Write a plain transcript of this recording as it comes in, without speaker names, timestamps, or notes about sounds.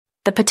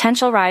The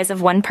potential rise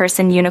of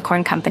one-person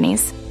unicorn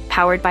companies,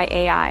 powered by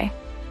AI.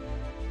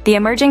 The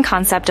emerging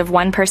concept of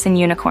one-person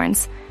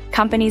unicorns,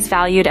 companies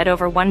valued at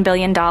over $1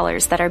 billion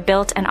that are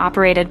built and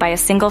operated by a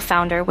single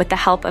founder with the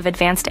help of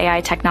advanced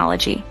AI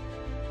technology.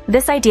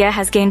 This idea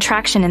has gained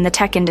traction in the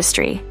tech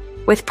industry,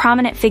 with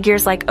prominent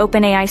figures like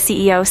OpenAI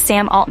CEO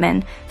Sam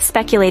Altman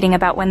speculating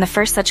about when the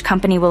first such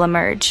company will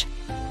emerge.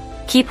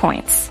 Key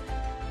points.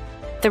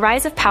 The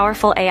rise of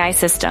powerful AI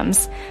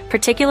systems,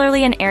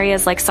 particularly in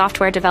areas like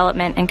software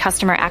development and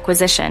customer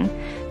acquisition,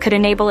 could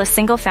enable a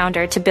single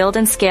founder to build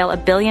and scale a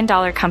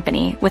billion-dollar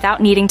company without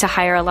needing to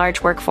hire a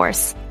large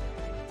workforce.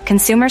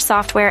 Consumer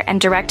software and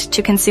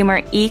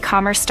direct-to-consumer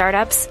e-commerce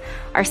startups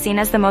are seen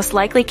as the most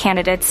likely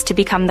candidates to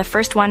become the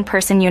first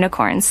one-person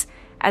unicorns,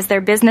 as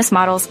their business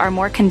models are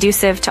more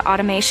conducive to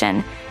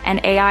automation and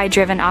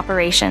AI-driven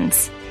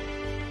operations.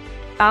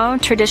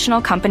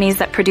 Traditional companies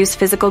that produce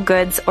physical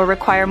goods or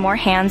require more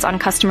hands-on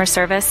customer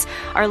service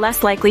are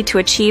less likely to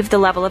achieve the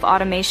level of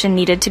automation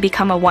needed to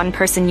become a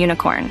one-person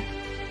unicorn.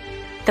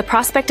 The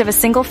prospect of a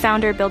single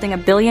founder building a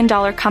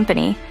billion-dollar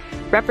company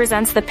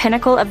represents the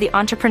pinnacle of the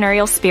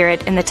entrepreneurial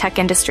spirit in the tech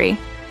industry,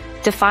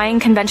 defying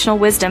conventional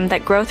wisdom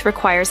that growth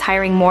requires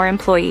hiring more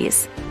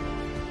employees.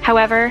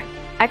 However,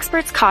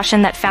 experts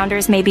caution that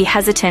founders may be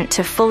hesitant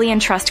to fully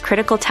entrust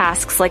critical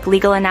tasks like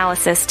legal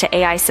analysis to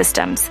AI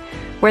systems,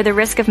 where the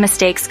risk of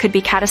mistakes could be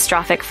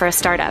catastrophic for a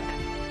startup.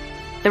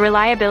 The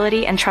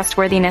reliability and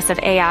trustworthiness of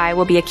AI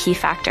will be a key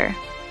factor.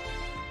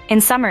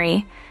 In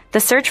summary, the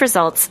search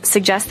results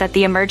suggest that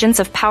the emergence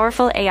of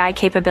powerful AI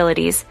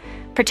capabilities,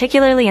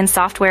 particularly in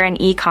software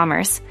and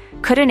e-commerce,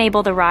 could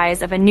enable the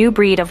rise of a new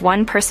breed of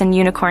one-person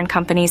unicorn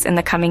companies in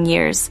the coming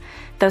years,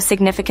 though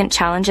significant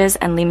challenges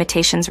and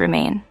limitations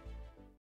remain.